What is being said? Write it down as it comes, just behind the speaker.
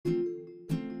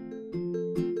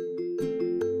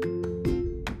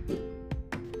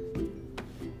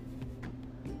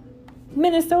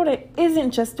Minnesota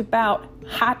isn't just about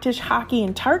hot dish hockey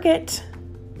and Target.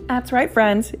 That's right,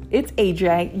 friends. It's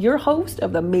AJ, your host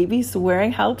of the Maybe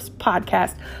Swearing Helps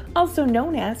podcast, also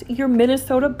known as your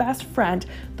Minnesota best friend,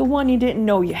 the one you didn't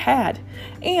know you had,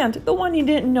 and the one you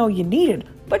didn't know you needed,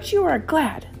 but you are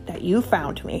glad that you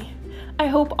found me. I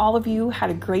hope all of you had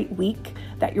a great week,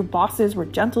 that your bosses were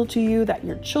gentle to you, that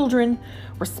your children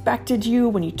respected you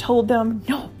when you told them,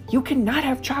 no, you cannot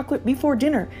have chocolate before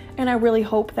dinner. And I really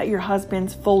hope that your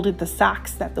husbands folded the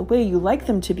socks that the way you like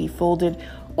them to be folded,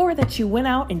 or that you went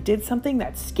out and did something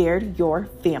that scared your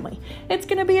family. It's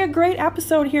going to be a great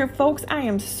episode here, folks. I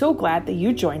am so glad that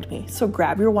you joined me. So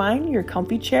grab your wine, your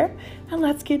comfy chair, and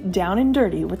let's get down and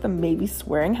dirty with the Maybe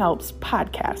Swearing Helps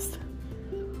podcast.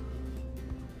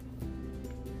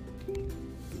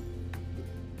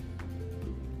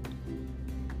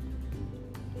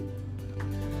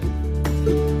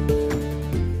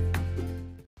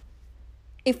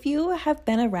 If you have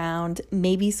been around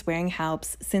Maybe Swearing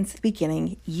Helps since the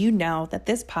beginning, you know that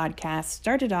this podcast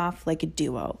started off like a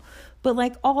duo. But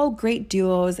like all great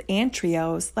duos and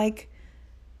trios, like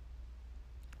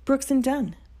Brooks and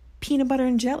Dunn, Peanut Butter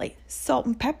and Jelly, Salt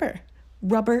and Pepper,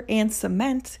 Rubber and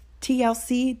Cement,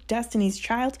 TLC, Destiny's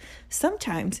Child,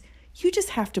 sometimes you just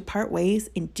have to part ways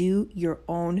and do your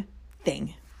own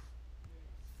thing.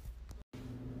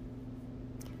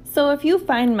 So if you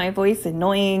find my voice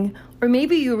annoying, or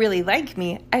maybe you really like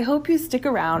me, I hope you stick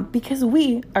around because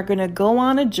we are going to go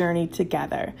on a journey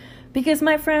together. Because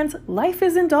my friends, life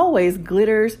isn't always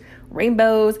glitters,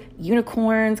 rainbows,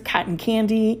 unicorns, cotton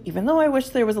candy. Even though I wish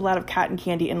there was a lot of cotton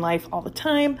candy in life all the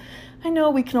time, I know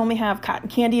we can only have cotton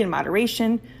candy in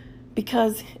moderation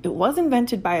because it was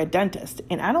invented by a dentist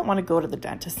and I don't want to go to the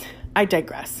dentist. I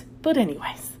digress. But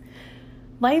anyways.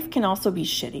 Life can also be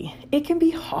shitty. It can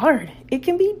be hard. It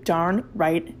can be darn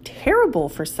right terrible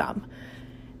for some.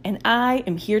 And I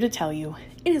am here to tell you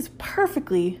it is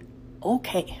perfectly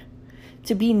okay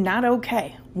to be not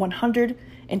okay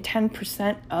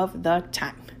 110% of the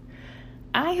time.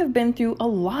 I have been through a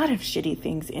lot of shitty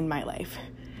things in my life.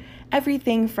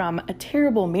 Everything from a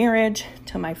terrible marriage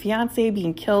to my fiance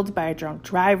being killed by a drunk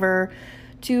driver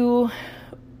to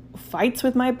fights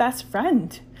with my best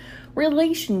friend.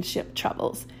 Relationship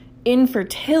troubles,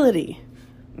 infertility,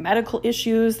 medical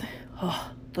issues.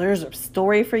 Oh, there's a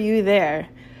story for you there.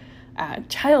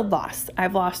 Child loss.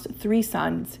 I've lost 3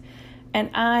 sons, and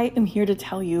I am here to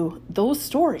tell you those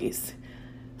stories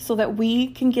so that we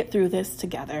can get through this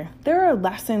together. There are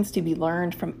lessons to be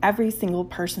learned from every single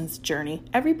person's journey.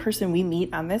 Every person we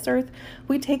meet on this earth,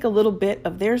 we take a little bit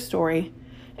of their story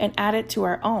and add it to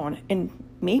our own. And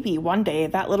maybe one day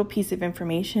that little piece of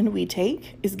information we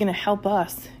take is going to help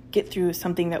us get through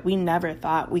something that we never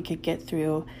thought we could get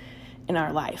through in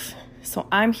our life. So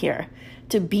I'm here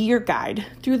to be your guide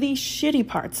through these shitty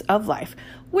parts of life.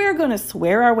 We're going to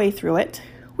swear our way through it.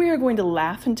 We are going to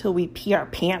laugh until we pee our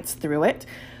pants through it.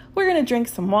 We're going to drink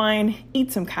some wine,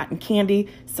 eat some cotton candy,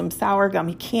 some sour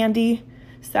gummy candy.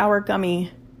 Sour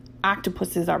gummy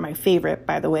octopuses are my favorite,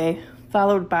 by the way,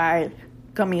 followed by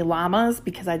gummy llamas,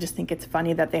 because I just think it's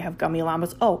funny that they have gummy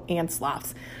llamas. Oh, and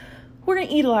sloths. We're going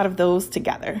to eat a lot of those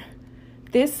together.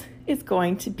 This is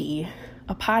going to be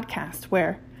a podcast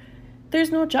where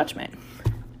there's no judgment.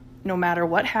 No matter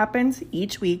what happens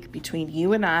each week between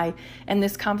you and I and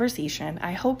this conversation,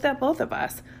 I hope that both of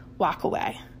us walk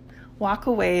away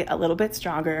a little bit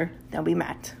stronger than we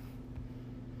met.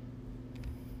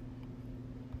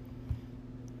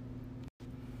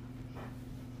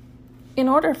 In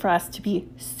order for us to be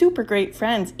super great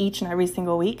friends each and every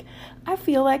single week, I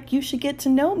feel like you should get to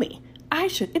know me.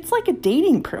 It's like a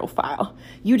dating profile.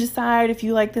 You decide if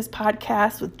you like this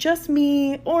podcast with just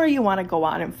me or you want to go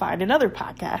on and find another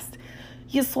podcast.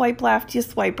 You swipe left, you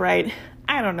swipe right.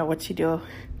 I don't know what you do.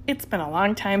 It's been a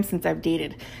long time since I've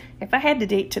dated. If I had to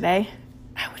date today,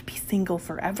 I would be single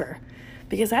forever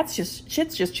because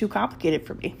shit's just too complicated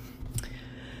for me.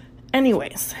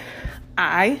 Anyways,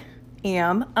 I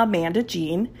am Amanda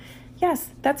Jean.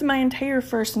 Yes, that's my entire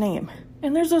first name.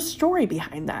 And there's a story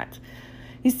behind that.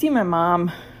 You see, my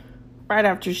mom, right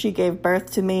after she gave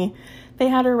birth to me, they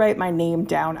had her write my name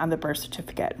down on the birth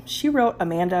certificate. She wrote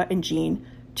Amanda and Jean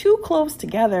too close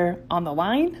together on the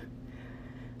line.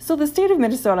 So the state of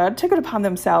Minnesota took it upon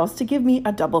themselves to give me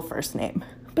a double first name.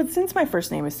 But since my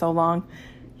first name is so long,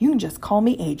 you can just call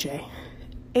me AJ.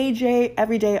 AJ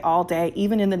every day, all day,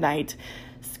 even in the night.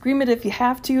 Scream it if you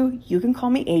have to. You can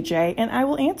call me AJ and I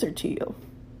will answer to you.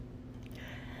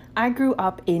 I grew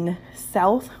up in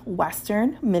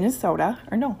southwestern Minnesota.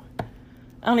 I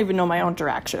don't even know my own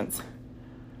directions.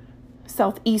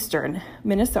 southeastern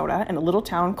Minnesota in a little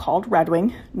town called Red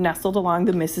Wing, nestled along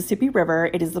the Mississippi River.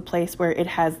 It is the place where it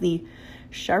has the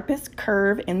sharpest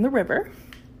curve in the river.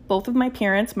 Both of my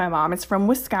parents, my mom is from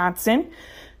Wisconsin,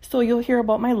 so you'll hear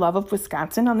about my love of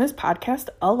Wisconsin on this podcast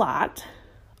a lot,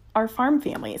 are farm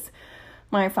families.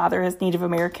 My father is Native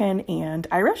American and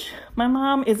Irish. My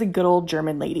mom is a good old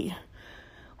German lady.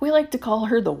 We like to call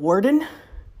her the warden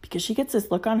because she gets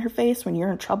this look on her face when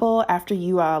you're in trouble after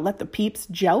you let the peeps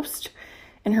joust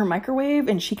in her microwave,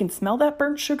 and she can smell that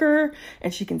burnt sugar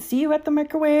and she can see you at the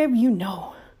microwave. You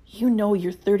know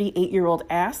your 38-year-old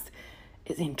ass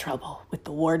is in trouble with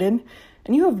the warden,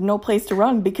 and you have no place to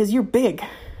run because you're big.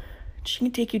 She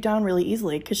can take you down really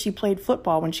easily because she played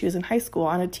football when she was in high school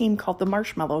on a team called the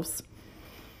Marshmallows.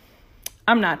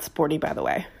 I'm not sporty, by the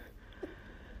way.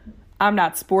 I'm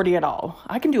not sporty at all.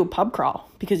 I can do a pub crawl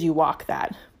because you walk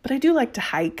that, but I do like to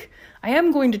hike. I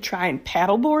am going to try and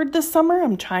paddleboard this summer.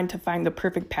 I'm trying to find the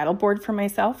perfect paddleboard for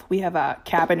myself. We have a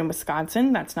cabin in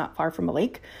Wisconsin that's not far from a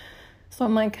lake. So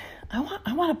I'm like, I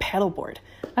want a paddleboard.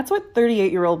 That's what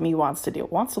 38-year-old me wants to do.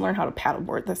 Wants to learn how to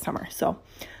paddleboard this summer. So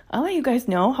I'll let you guys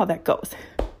know how that goes.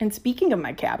 And speaking of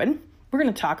my cabin, we're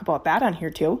going to talk about that on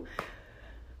here too.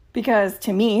 Because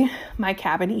to me, my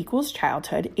cabin equals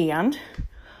childhood. And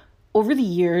over the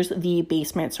years, the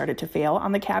basement started to fail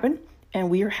on the cabin. And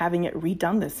we are having it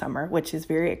redone this summer, which is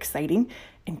very exciting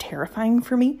and terrifying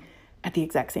for me at the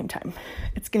exact same time.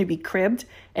 It's going to be cribbed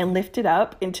and lifted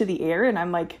up into the air. And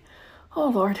I'm like, oh,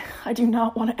 Lord, I do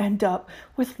not want to end up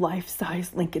with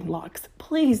life-size Lincoln Logs.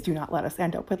 Please do not let us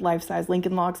end up with life-size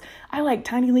Lincoln Logs. I like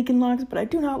tiny Lincoln Logs, but I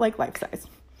do not like life-size.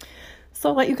 So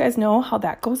I'll let you guys know how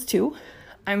that goes too.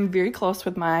 I'm very close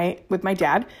with my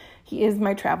dad. He is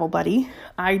my travel buddy.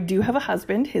 I do have a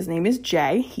husband. His name is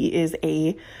Jay. He is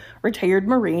a retired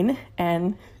Marine,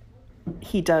 and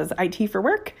he does IT for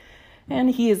work,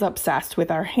 and he is obsessed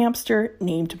with our hamster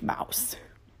named Mouse.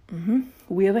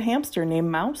 We have a hamster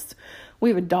named Mouse. We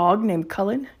have a dog named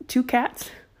Cullen, 2 cats.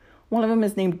 One of them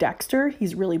is named Dexter.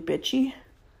 He's really bitchy.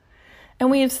 And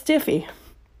we have Stiffy.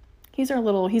 He's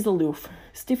aloof.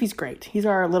 Stiffy's great. He's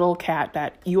our little cat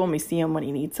that you only see him when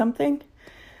he needs something.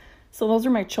 So those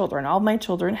are my children. All my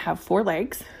children have 4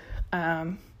 legs.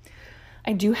 I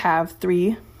do have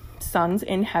 3 sons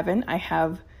in heaven. I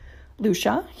have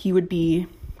Lucia. He would be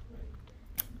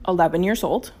 11 years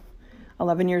old.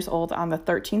 11 years old on the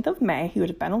 13th of May. He would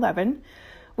have been 11.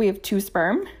 We have 2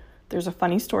 sperm. There's a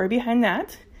funny story behind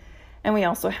that. And we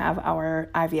also have our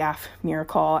IVF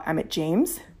miracle, Emmett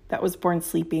James, that was born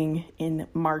sleeping in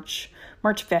March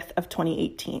 5th of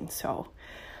 2018. So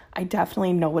I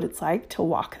definitely know what it's like to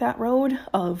walk that road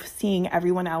of seeing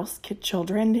everyone else get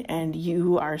children and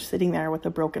you are sitting there with a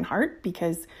broken heart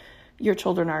because your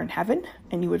children are in heaven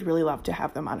and you would really love to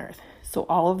have them on earth. So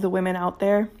all of the women out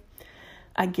there,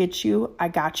 I get you. I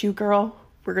got you, girl.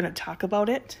 We're going to talk about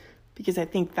it because I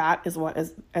think that is what,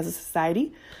 as a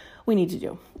society, we need to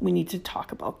do. We need to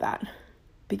talk about that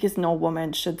because no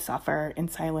woman should suffer in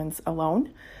silence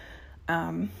alone.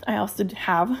 I also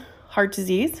have heart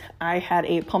disease. I had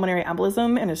a pulmonary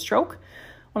embolism and a stroke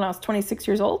when I was 26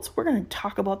 years old. So we're going to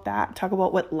talk about that, talk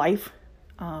about what life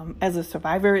as a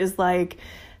survivor is like,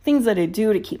 things that I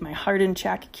do to keep my heart in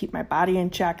check, keep my body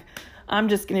in check. I'm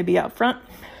just going to be up front.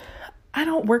 I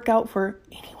don't work out for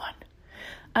anyone.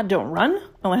 I don't run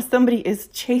unless somebody is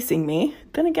chasing me.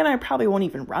 Then again, I probably won't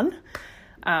even run.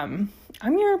 I'm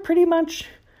your pretty much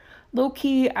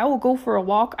low-key, I will go for a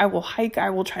walk, I will hike, I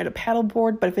will try to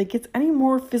paddleboard, but if it gets any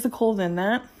more physical than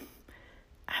that,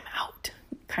 I'm out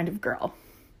kind of girl.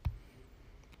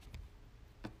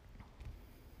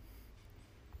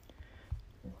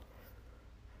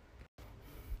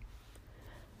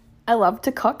 I love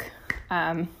to cook.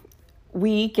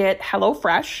 We get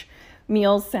HelloFresh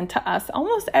meals sent to us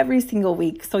almost every single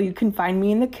week. So you can find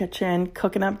me in the kitchen,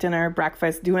 cooking up dinner,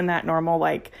 breakfast, doing that normal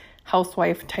like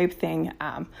housewife type thing.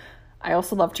 I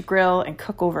also love to grill and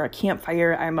cook over a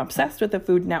campfire. I'm obsessed with the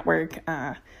Food Network.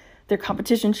 Their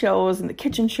competition shows and the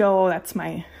kitchen show. That's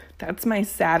my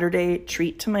Saturday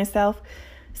treat to myself.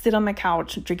 Sit on my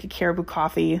couch, drink a Caribou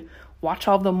coffee, watch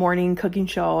all the morning cooking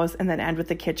shows, and then end with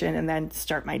the kitchen and then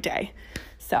start my day.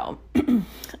 So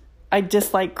I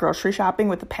dislike grocery shopping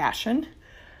with a passion.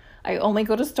 I only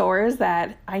go to stores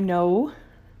that I know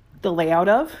the layout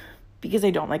of because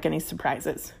I don't like any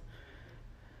surprises.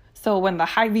 So when the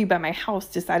Hy-Vee by my house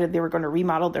decided they were going to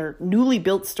remodel their newly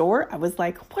built store, I was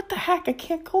like, what the heck? I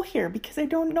can't go here because I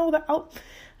don't know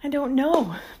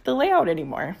the layout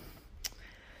anymore.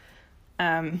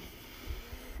 What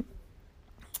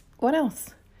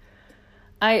else?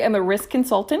 I am a risk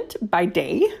consultant by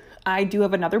day. I do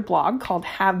have another blog called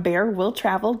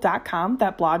HaveBearWillTravel.com.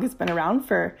 That blog has been around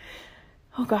for,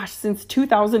 since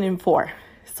 2004.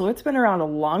 So it's been around a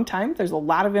long time. There's a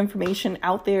lot of information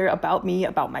out there about me,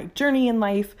 about my journey in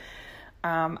life.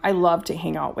 I love to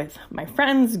hang out with my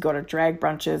friends, go to drag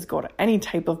brunches, go to any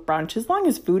type of brunch. As long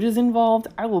as food is involved,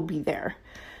 I will be there.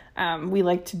 We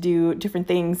like to do different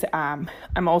things. I'm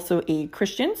also a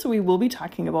Christian, so we will be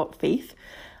talking about faith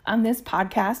on this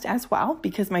podcast as well,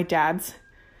 because my dad's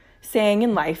saying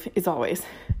in life is always,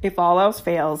 if all else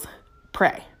fails,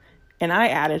 pray. And I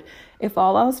added, if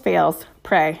all else fails,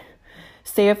 pray.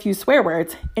 Say a few swear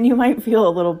words, and you might feel a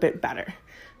little bit better.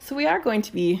 So we are going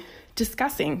to be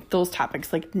discussing those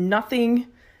topics. Like, nothing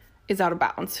is out of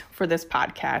bounds for this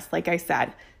podcast. Like I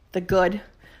said, the good,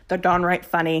 the downright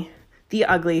funny, the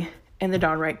ugly, and the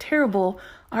downright terrible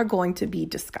are going to be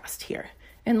discussed here.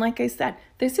 And like I said,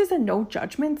 this is a no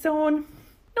judgment zone.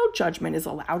 No judgment is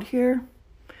allowed here.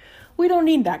 We don't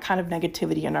need that kind of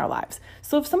negativity in our lives.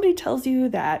 So if somebody tells you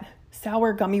that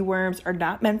sour gummy worms are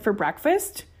not meant for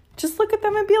breakfast, just look at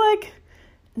them and be like,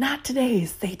 not today,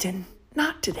 Satan,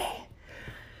 not today.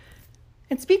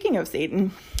 And speaking of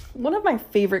Satan, one of my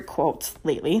favorite quotes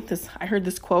lately, I heard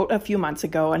this quote a few months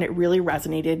ago and it really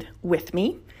resonated with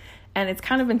me. And it's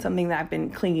kind of been something that I've been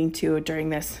clinging to during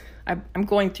this. I'm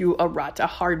going through a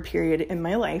hard period in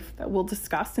my life that we'll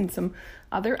discuss in some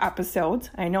other episodes.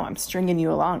 I know I'm stringing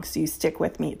you along, so you stick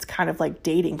with me. It's kind of like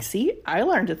dating. See, I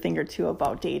learned a thing or two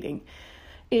about dating.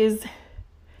 Is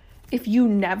if you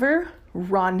never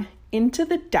run into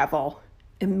the devil,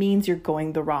 it means you're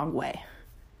going the wrong way.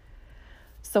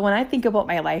 So when I think about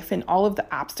my life and all of the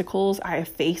obstacles I have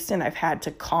faced and I've had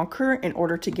to conquer in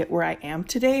order to get where I am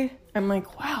today, I'm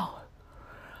like, wow,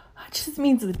 that just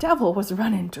means the devil was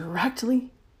running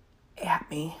directly at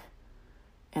me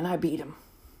and I beat him.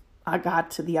 I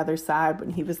got to the other side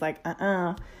when he was like,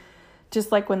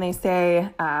 Just like when they say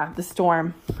the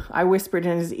storm, I whispered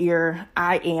in his ear,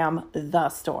 I am the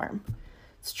storm.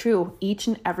 It's true. Each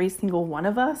and every single one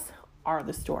of us are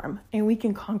the storm, and we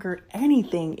can conquer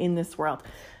anything in this world.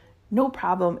 No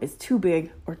problem is too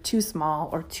big or too small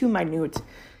or too minute.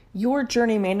 Your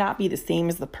journey may not be the same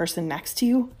as the person next to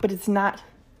you, but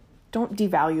don't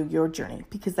devalue your journey,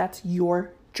 because that's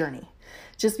your journey.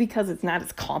 Just because it's not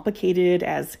as complicated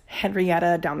as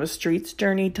Henrietta down the street's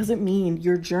journey doesn't mean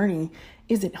your journey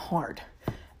isn't hard.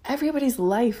 Everybody's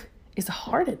life is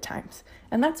hard at times,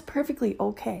 and that's perfectly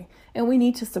okay. And we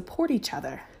need to support each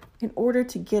other in order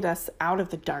to get us out of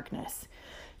the darkness.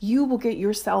 You will get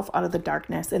yourself out of the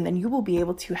darkness, and then you will be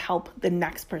able to help the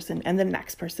next person and the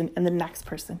next person and the next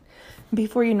person.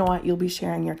 Before you know it, you'll be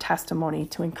sharing your testimony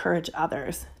to encourage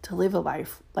others to live a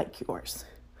life like yours.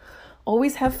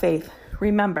 Always have faith.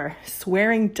 Remember,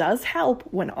 swearing does help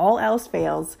when all else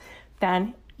fails.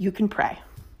 Then you can pray.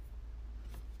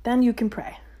 I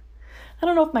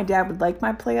don't know if my dad would like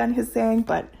my play on his saying,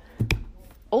 but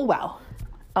oh well.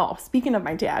 Oh, speaking of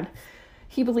my dad,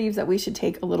 he believes that we should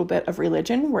take a little bit of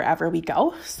religion wherever we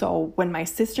go. So when my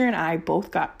sister and I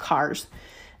both got cars,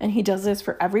 and he does this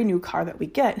for every new car that we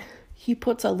get, he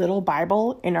puts a little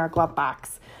Bible in our glove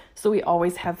box. So we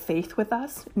always have faith with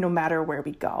us no matter where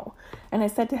we go. And I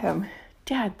said to him,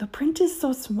 Dad, the print is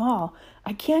so small.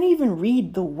 I can't even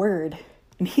read the word.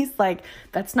 And he's like,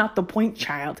 that's not the point,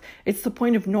 child. It's the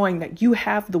point of knowing that you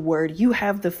have the word, you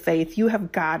have the faith, you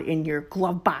have God in your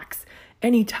glove box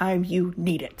anytime you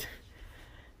need it.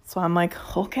 So I'm like,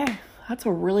 okay, that's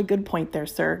a really good point there,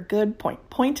 sir. Good point.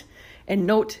 Point and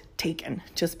note taken.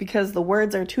 Just because the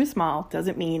words are too small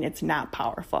doesn't mean it's not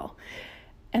powerful.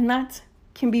 And that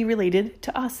can be related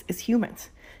to us as humans.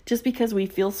 Just because we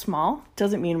feel small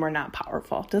doesn't mean we're not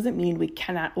powerful. Doesn't mean we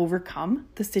cannot overcome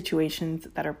the situations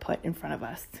that are put in front of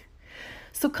us.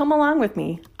 So come along with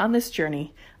me on this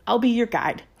journey. I'll be your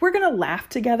guide. We're going to laugh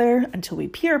together until we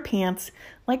pee our pants.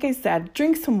 Like I said,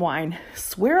 drink some wine,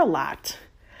 swear a lot.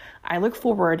 I look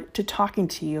forward to talking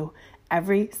to you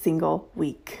every single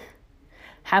week.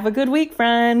 Have a good week,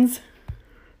 friends.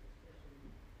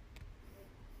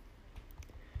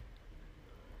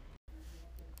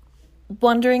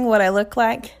 Wondering what I look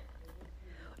like?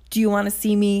 Do you want to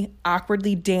see me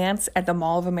awkwardly dance at the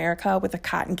Mall of America with a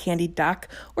cotton candy duck,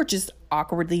 or just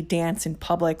awkwardly dance in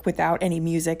public without any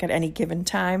music at any given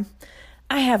time?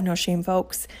 I have no shame,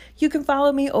 folks. You can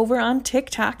follow me over on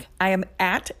TikTok. I am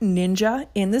at Ninja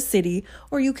in the City,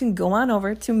 or you can go on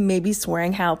over to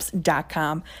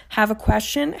maybeswearinghelps.com. Have a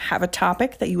question, have a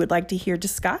topic that you would like to hear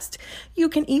discussed? You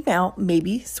can email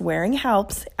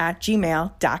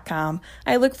maybeswearinghelps@gmail.com.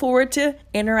 I look forward to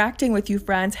interacting with you,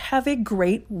 friends. Have a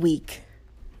great week.